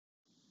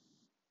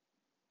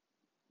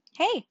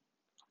Hey,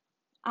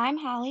 I'm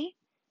Hallie,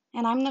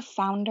 and I'm the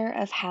founder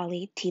of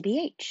Hallie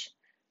TBH,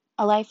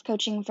 a life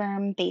coaching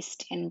firm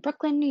based in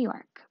Brooklyn, New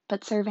York,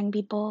 but serving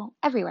people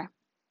everywhere.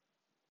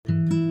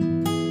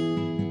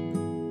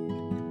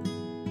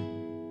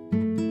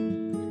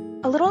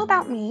 A little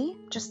about me,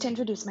 just to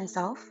introduce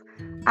myself.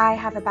 I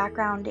have a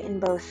background in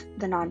both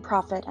the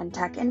nonprofit and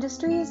tech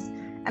industries,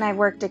 and I've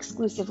worked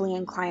exclusively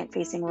in client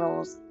facing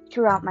roles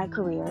throughout my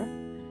career.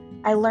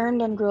 I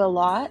learned and grew a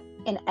lot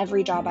in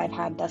every job I've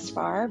had thus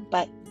far,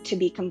 but to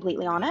be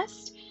completely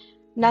honest,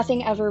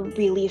 nothing ever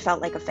really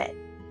felt like a fit.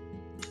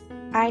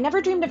 I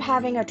never dreamed of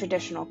having a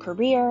traditional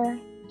career.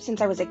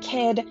 Since I was a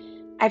kid,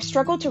 I've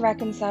struggled to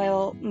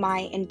reconcile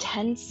my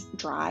intense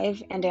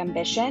drive and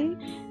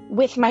ambition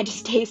with my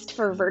distaste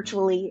for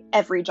virtually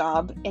every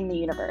job in the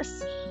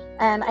universe.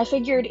 And I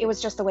figured it was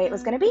just the way it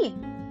was going to be.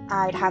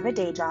 I'd have a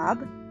day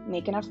job,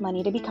 make enough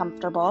money to be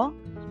comfortable,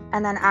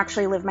 and then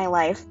actually live my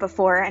life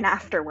before and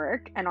after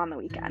work and on the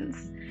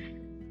weekends.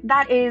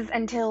 That is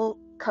until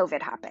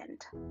COVID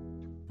happened.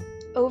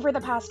 Over the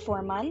past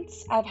 4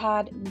 months, I've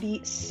had the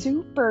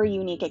super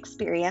unique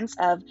experience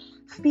of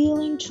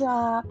feeling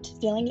trapped,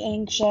 feeling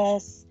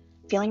anxious,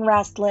 feeling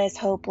restless,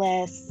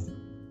 hopeless.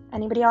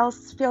 Anybody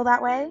else feel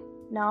that way?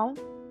 No?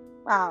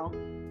 Wow,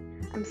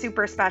 I'm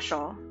super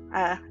special.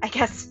 I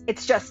guess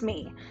it's just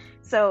me.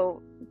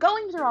 So,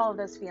 going through all of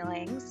those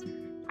feelings,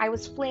 I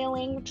was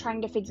flailing,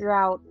 trying to figure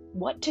out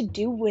what to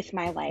do with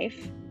my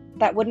life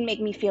that wouldn't make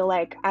me feel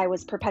like I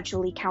was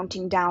perpetually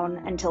counting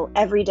down until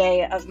every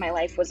day of my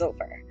life was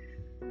over.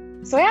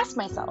 So I asked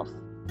myself,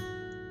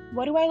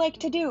 what do I like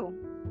to do?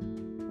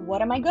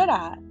 What am I good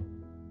at?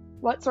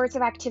 What sorts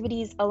of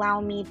activities allow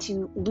me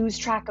to lose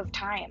track of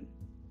time?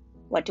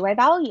 What do I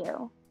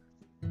value?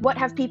 What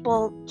have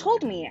people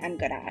told me I'm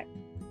good at?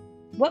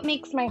 What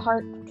makes my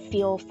heart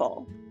feel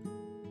full?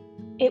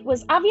 It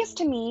was obvious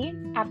to me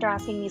after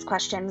asking these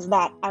questions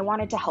that I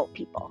wanted to help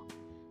people.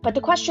 But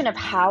the question of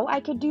how I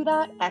could do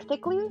that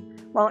ethically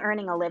while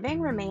earning a living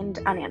remained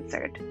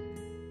unanswered.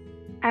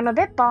 I'm a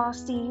bit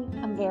bossy,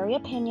 I'm very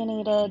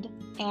opinionated,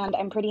 and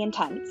I'm pretty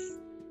intense.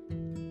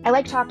 I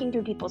like talking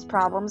through people's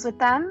problems with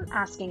them,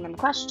 asking them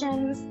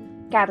questions,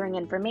 gathering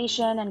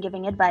information, and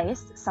giving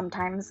advice,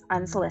 sometimes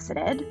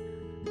unsolicited.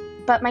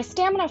 But my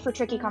stamina for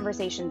tricky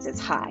conversations is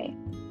high.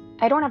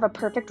 I don't have a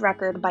perfect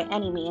record by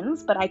any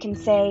means, but I can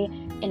say,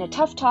 in a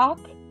tough talk,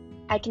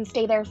 I can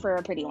stay there for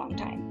a pretty long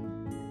time.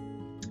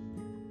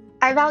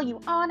 I value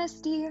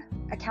honesty,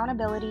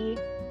 accountability,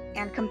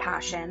 and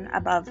compassion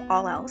above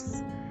all else,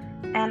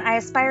 and I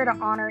aspire to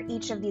honor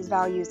each of these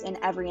values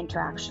in every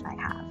interaction I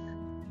have.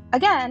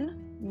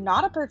 Again,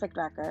 not a perfect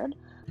record,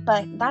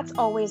 but that's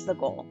always the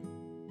goal.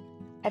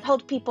 I've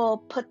helped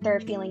people put their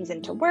feelings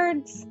into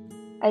words.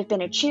 I've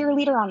been a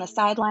cheerleader on the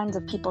sidelines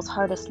of people's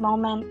hardest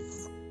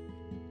moments.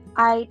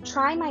 I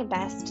try my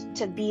best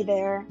to be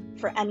there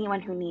for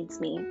anyone who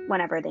needs me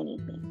whenever they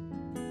need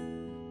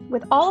me.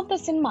 With all of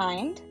this in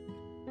mind,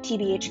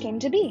 TBH came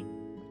to be.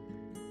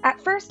 At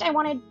first, I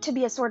wanted to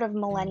be a sort of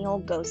millennial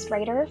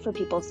ghostwriter for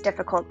people's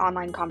difficult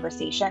online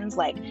conversations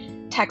like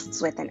texts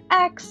with an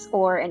ex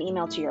or an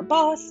email to your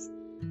boss,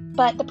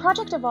 but the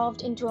project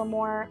evolved into a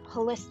more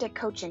holistic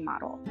coaching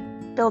model,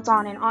 built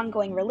on an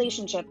ongoing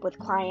relationship with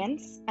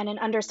clients and an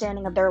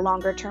understanding of their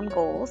longer-term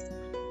goals,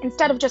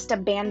 instead of just a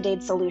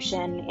band-aid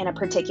solution in a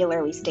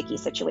particularly sticky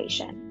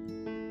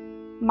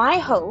situation. My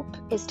hope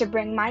is to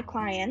bring my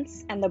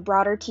clients and the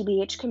broader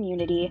TBH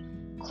community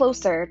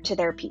closer to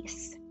their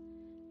peace.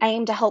 I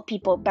aim to help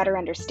people better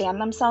understand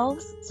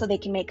themselves so they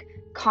can make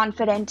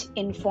confident,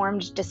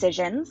 informed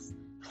decisions,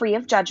 free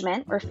of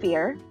judgment or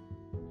fear.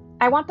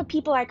 I want the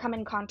people I come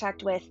in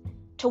contact with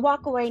to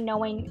walk away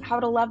knowing how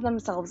to love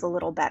themselves a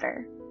little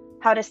better,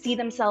 how to see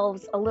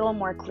themselves a little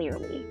more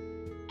clearly,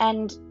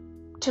 and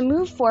to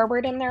move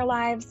forward in their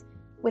lives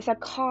with a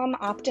calm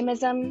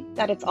optimism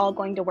that it's all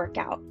going to work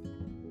out.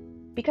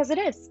 Because it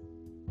is.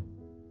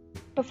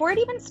 Before it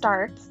even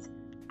starts,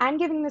 I'm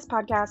giving this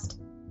podcast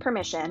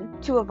permission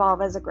to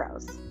evolve as it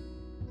grows.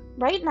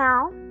 Right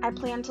now, I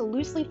plan to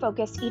loosely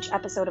focus each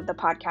episode of the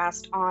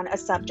podcast on a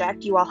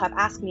subject you all have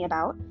asked me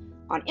about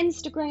on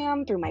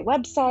Instagram, through my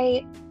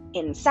website,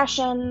 in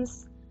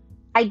sessions.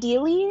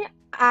 Ideally,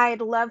 I'd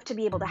love to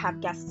be able to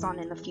have guests on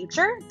in the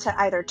future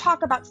to either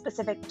talk about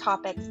specific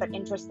topics that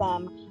interest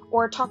them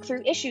or talk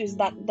through issues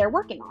that they're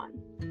working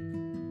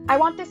on. I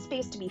want this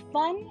space to be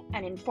fun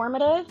and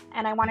informative,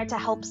 and I want it to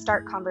help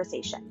start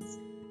conversations,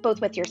 both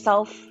with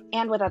yourself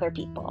and with other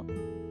people.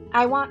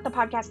 I want the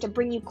podcast to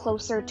bring you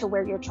closer to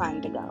where you're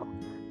trying to go.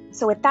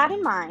 So with that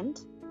in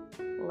mind,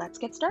 let's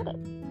get started.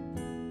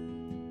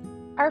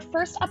 Our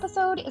first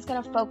episode is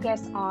going to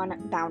focus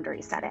on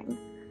boundary setting.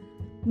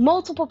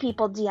 Multiple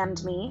people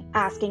DM'd me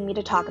asking me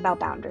to talk about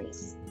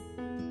boundaries.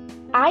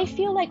 I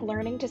feel like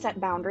learning to set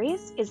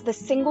boundaries is the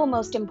single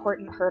most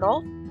important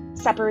hurdle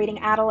separating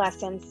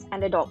adolescence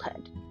and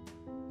adulthood.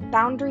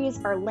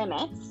 Boundaries are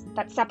limits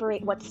that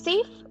separate what's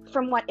safe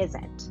from what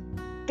isn't.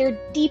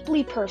 They're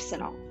deeply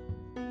personal.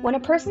 When a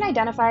person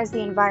identifies the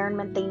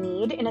environment they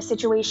need in a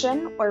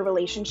situation or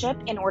relationship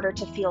in order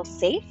to feel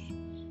safe,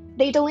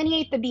 They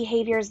delineate the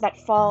behaviors that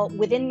fall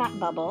within that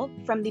bubble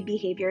from the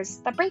behaviors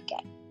that break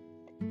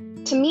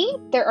it. To me,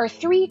 there are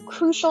three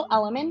crucial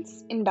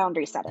elements in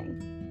boundary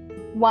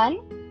setting.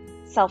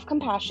 1,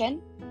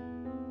 self-compassion.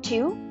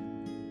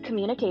 2,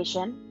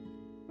 communication.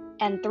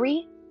 And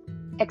 3,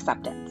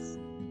 acceptance.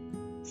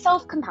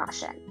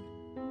 Self-compassion.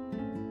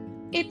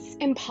 It's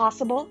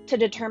impossible to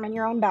determine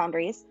your own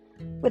boundaries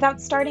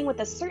without starting with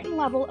a certain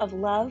level of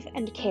love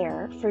and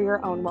care for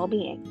your own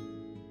well-being.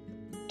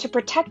 To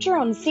protect your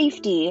own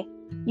safety,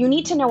 you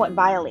need to know what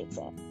violates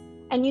it,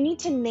 and you need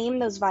to name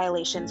those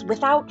violations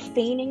without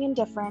feigning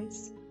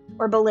indifference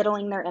or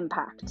belittling their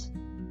impact.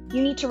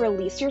 You need to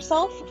release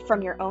yourself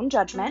from your own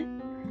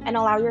judgment and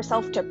allow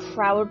yourself to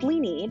proudly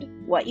need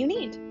what you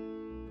need.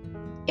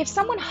 If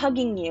someone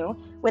hugging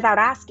you without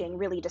asking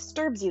really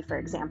disturbs you, for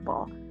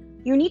example,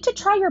 you need to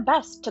try your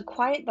best to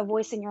quiet the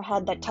voice in your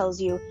head that tells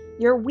you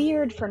you're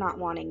weird for not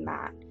wanting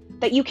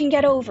that you can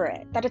get over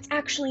it, that it's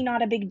actually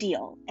not a big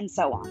deal, and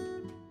so on.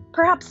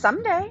 Perhaps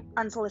someday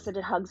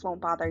unsolicited hugs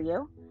won't bother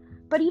you,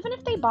 but even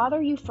if they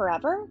bother you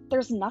forever,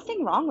 there's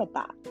nothing wrong with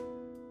that.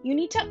 You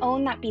need to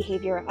own that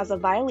behavior as a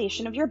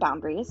violation of your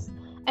boundaries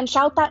and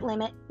shout that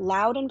limit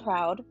loud and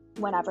proud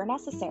whenever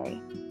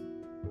necessary.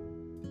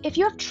 If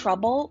you have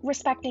trouble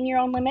respecting your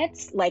own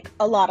limits, like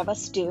a lot of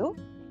us do,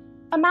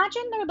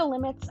 imagine they're the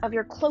limits of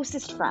your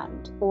closest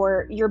friend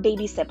or your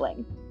baby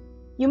sibling.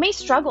 You may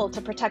struggle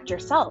to protect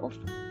yourself,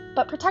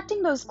 but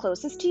protecting those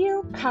closest to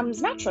you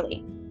comes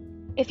naturally.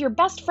 If your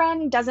best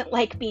friend doesn't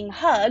like being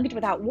hugged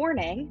without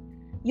warning,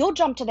 you'll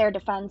jump to their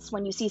defense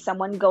when you see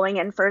someone going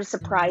in for a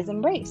surprise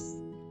embrace.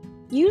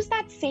 Use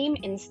that same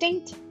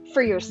instinct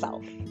for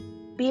yourself.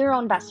 Be your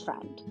own best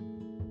friend.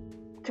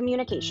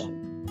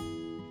 Communication.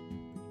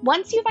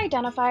 Once you've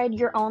identified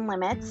your own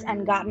limits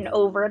and gotten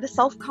over the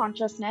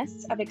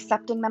self-consciousness of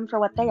accepting them for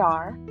what they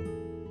are,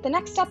 the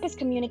next step is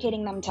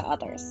communicating them to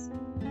others.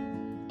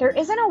 There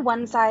isn't a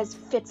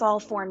one-size-fits-all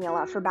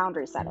formula for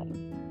boundary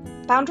setting.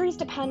 Boundaries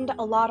depend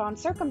a lot on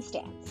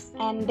circumstance,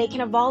 and they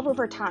can evolve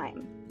over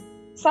time.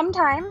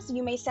 Sometimes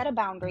you may set a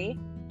boundary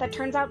that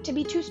turns out to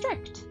be too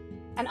strict,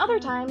 and other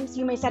times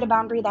you may set a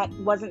boundary that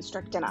wasn't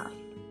strict enough.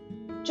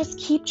 Just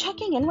keep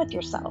checking in with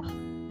yourself,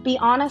 be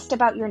honest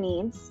about your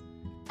needs,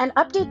 and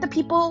update the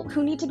people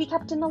who need to be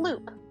kept in the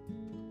loop.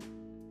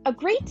 A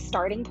great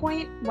starting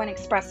point when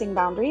expressing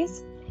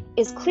boundaries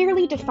is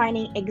clearly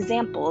defining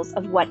examples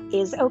of what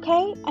is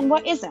okay and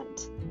what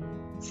isn't.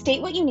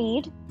 State what you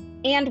need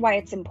and why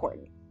it's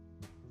important.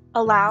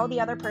 Allow the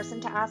other person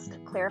to ask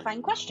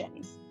clarifying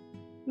questions.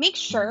 Make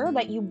sure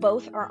that you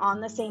both are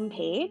on the same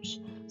page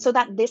so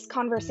that this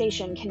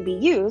conversation can be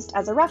used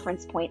as a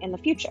reference point in the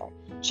future,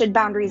 should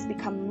boundaries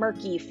become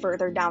murky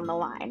further down the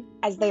line,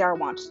 as they are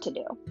wont to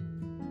do.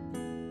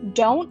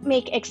 Don't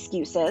make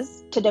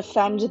excuses to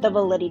defend the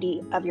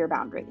validity of your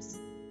boundaries.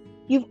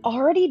 You've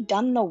already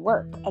done the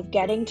work of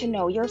getting to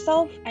know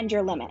yourself and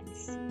your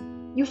limits.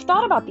 You've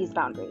thought about these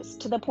boundaries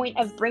to the point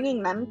of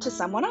bringing them to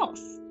someone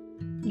else.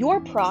 Your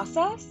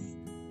process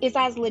is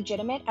as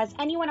legitimate as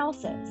anyone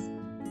else's,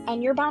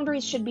 and your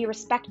boundaries should be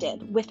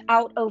respected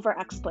without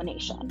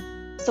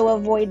over-explanation, so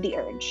avoid the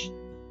urge.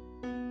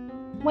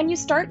 When you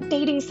start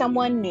dating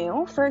someone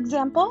new, for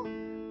example,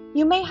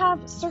 you may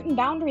have certain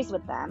boundaries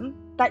with them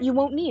that you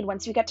won't need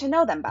once you get to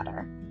know them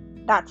better.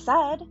 That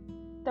said,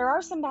 there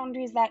are some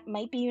boundaries that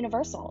might be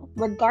universal,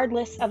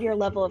 regardless of your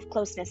level of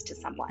closeness to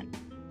someone.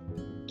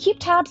 Keep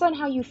tabs on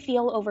how you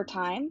feel over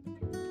time,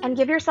 and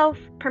give yourself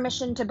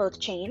permission to both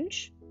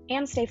change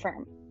and stay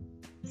firm.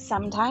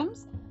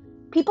 Sometimes,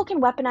 people can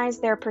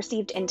weaponize their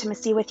perceived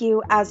intimacy with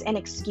you as an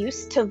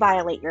excuse to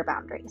violate your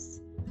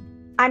boundaries.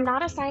 I'm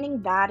not assigning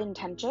bad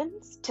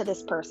intentions to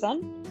this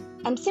person.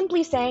 I'm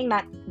simply saying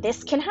that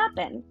this can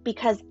happen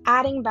because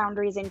adding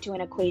boundaries into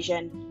an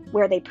equation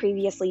where they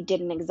previously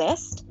didn't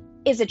exist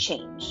is a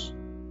change.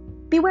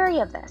 Be wary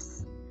of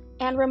this,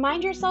 and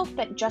remind yourself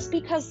that just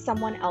because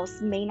someone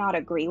else may not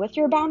agree with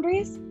your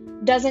boundaries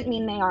doesn't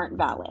mean they aren't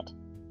valid.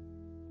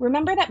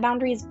 Remember that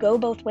boundaries go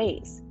both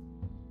ways.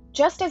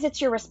 Just as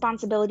it's your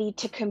responsibility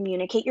to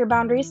communicate your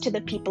boundaries to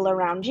the people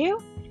around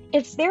you,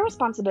 it's their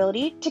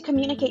responsibility to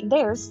communicate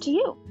theirs to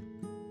you.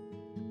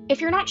 If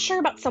you're not sure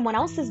about someone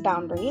else's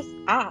boundaries,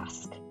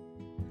 ask.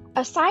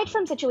 Aside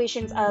from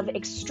situations of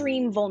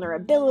extreme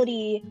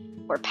vulnerability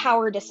or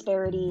power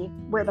disparity,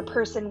 where the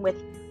person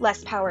with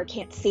less power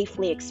can't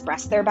safely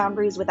express their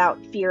boundaries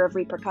without fear of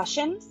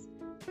repercussions,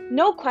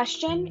 no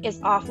question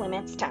is off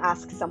limits to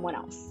ask someone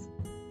else.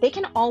 They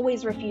can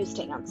always refuse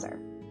to answer.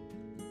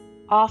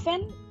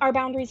 Often, our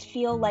boundaries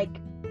feel like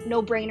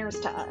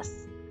no-brainers to us.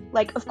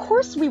 Like, of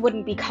course we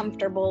wouldn't be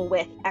comfortable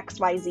with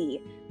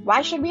XYZ.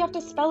 Why should we have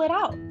to spell it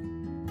out?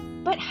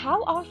 But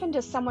how often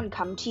does someone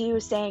come to you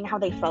saying how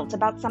they felt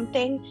about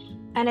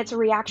something, and it's a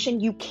reaction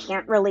you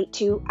can't relate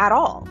to at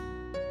all?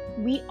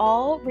 We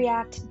all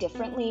react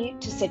differently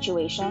to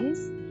situations,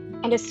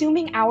 and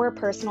assuming our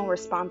personal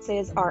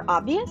responses are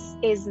obvious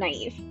is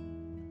naive.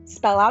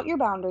 Spell out your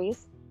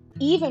boundaries,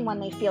 even when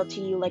they feel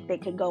to you like they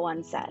could go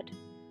unsaid.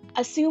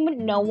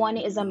 Assume no one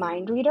is a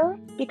mind reader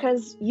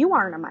because you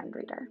aren't a mind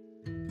reader.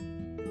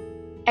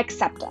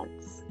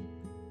 Acceptance.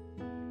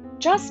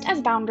 Just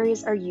as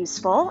boundaries are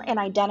useful in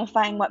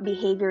identifying what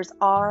behaviors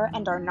are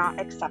and are not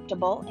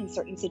acceptable in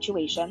certain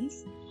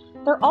situations,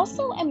 they're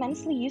also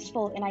immensely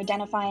useful in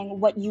identifying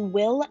what you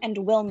will and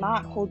will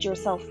not hold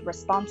yourself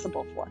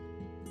responsible for.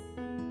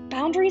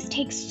 Boundaries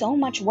take so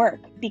much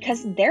work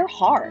because they're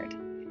hard.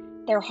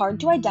 They're hard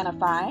to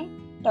identify,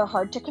 they're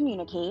hard to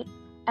communicate,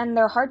 and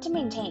they're hard to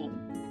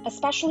maintain,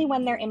 especially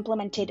when they're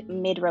implemented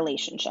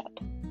mid-relationship.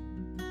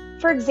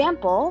 For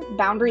example,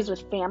 boundaries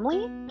with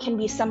family can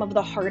be some of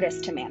the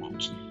hardest to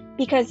manage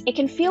because it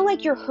can feel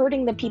like you're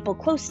hurting the people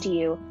close to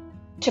you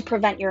to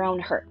prevent your own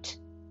hurt.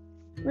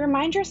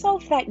 Remind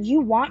yourself that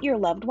you want your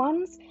loved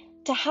ones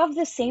to have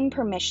the same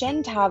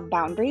permission to have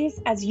boundaries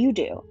as you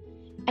do.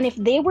 And if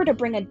they were to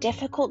bring a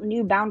difficult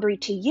new boundary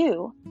to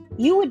you,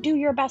 you would do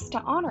your best to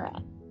honor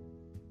it.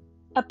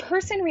 A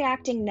person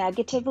reacting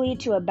negatively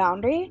to a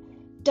boundary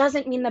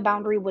doesn't mean the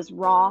boundary was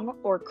wrong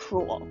or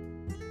cruel.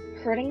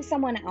 Hurting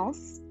someone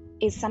else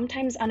is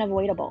sometimes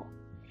unavoidable,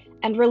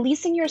 and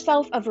releasing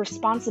yourself of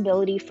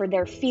responsibility for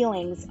their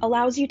feelings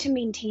allows you to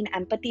maintain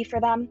empathy for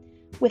them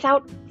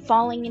without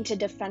falling into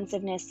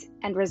defensiveness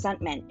and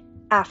resentment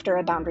after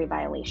a boundary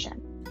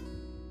violation.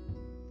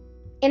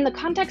 In the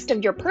context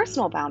of your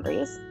personal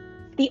boundaries,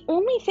 the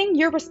only thing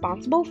you're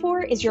responsible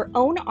for is your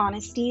own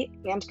honesty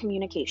and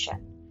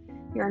communication.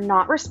 You're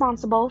not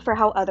responsible for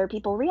how other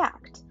people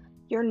react.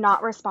 You're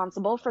not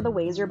responsible for the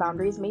ways your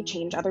boundaries may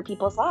change other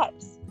people's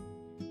lives.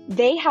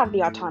 They have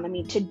the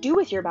autonomy to do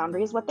with your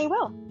boundaries what they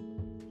will.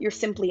 You're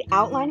simply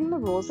outlining the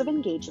rules of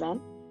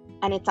engagement,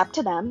 and it's up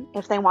to them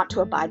if they want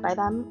to abide by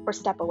them or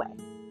step away.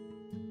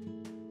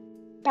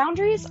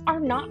 Boundaries are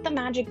not the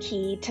magic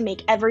key to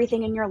make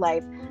everything in your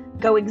life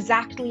go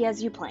exactly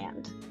as you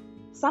planned.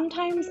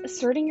 Sometimes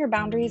asserting your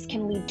boundaries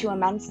can lead to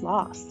immense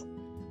loss,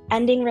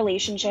 ending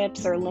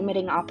relationships or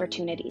limiting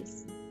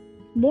opportunities.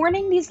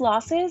 Mourning these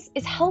losses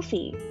is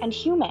healthy and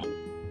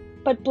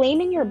human, but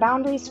blaming your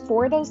boundaries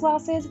for those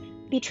losses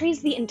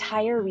betrays the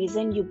entire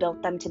reason you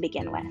built them to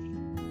begin with.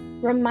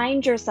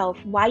 Remind yourself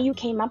why you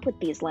came up with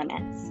these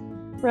limits.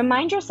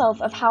 Remind yourself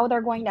of how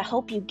they're going to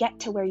help you get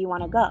to where you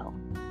want to go.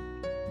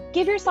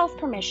 Give yourself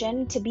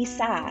permission to be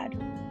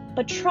sad,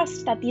 but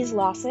trust that these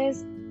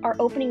losses are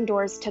opening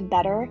doors to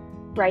better,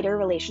 brighter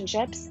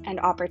relationships and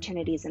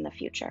opportunities in the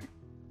future.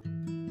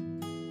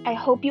 I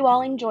hope you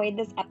all enjoyed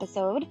this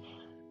episode.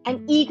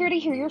 I'm eager to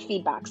hear your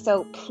feedback,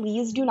 so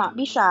please do not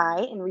be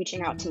shy in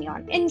reaching out to me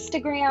on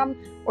Instagram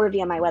or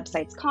via my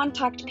website's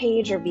contact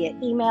page or via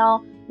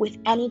email with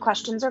any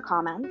questions or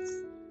comments.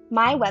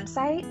 My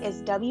website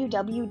is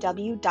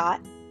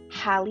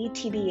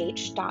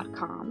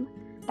www.hallietbh.com.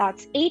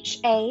 That's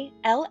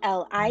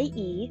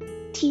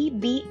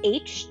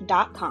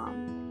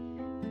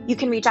HALLIETBH.com. You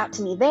can reach out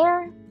to me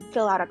there,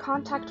 fill out a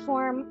contact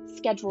form,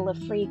 schedule a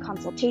free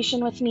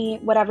consultation with me,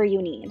 whatever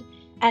you need.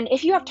 And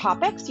if you have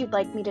topics you'd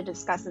like me to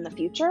discuss in the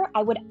future,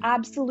 I would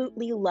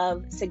absolutely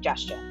love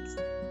suggestions.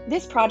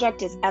 This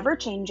project is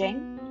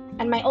ever-changing,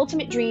 and my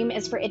ultimate dream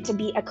is for it to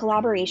be a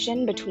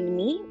collaboration between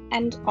me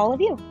and all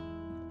of you.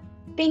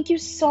 Thank you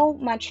so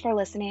much for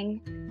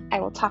listening. I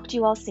will talk to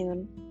you all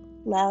soon.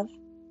 Love,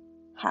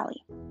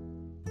 Hallie.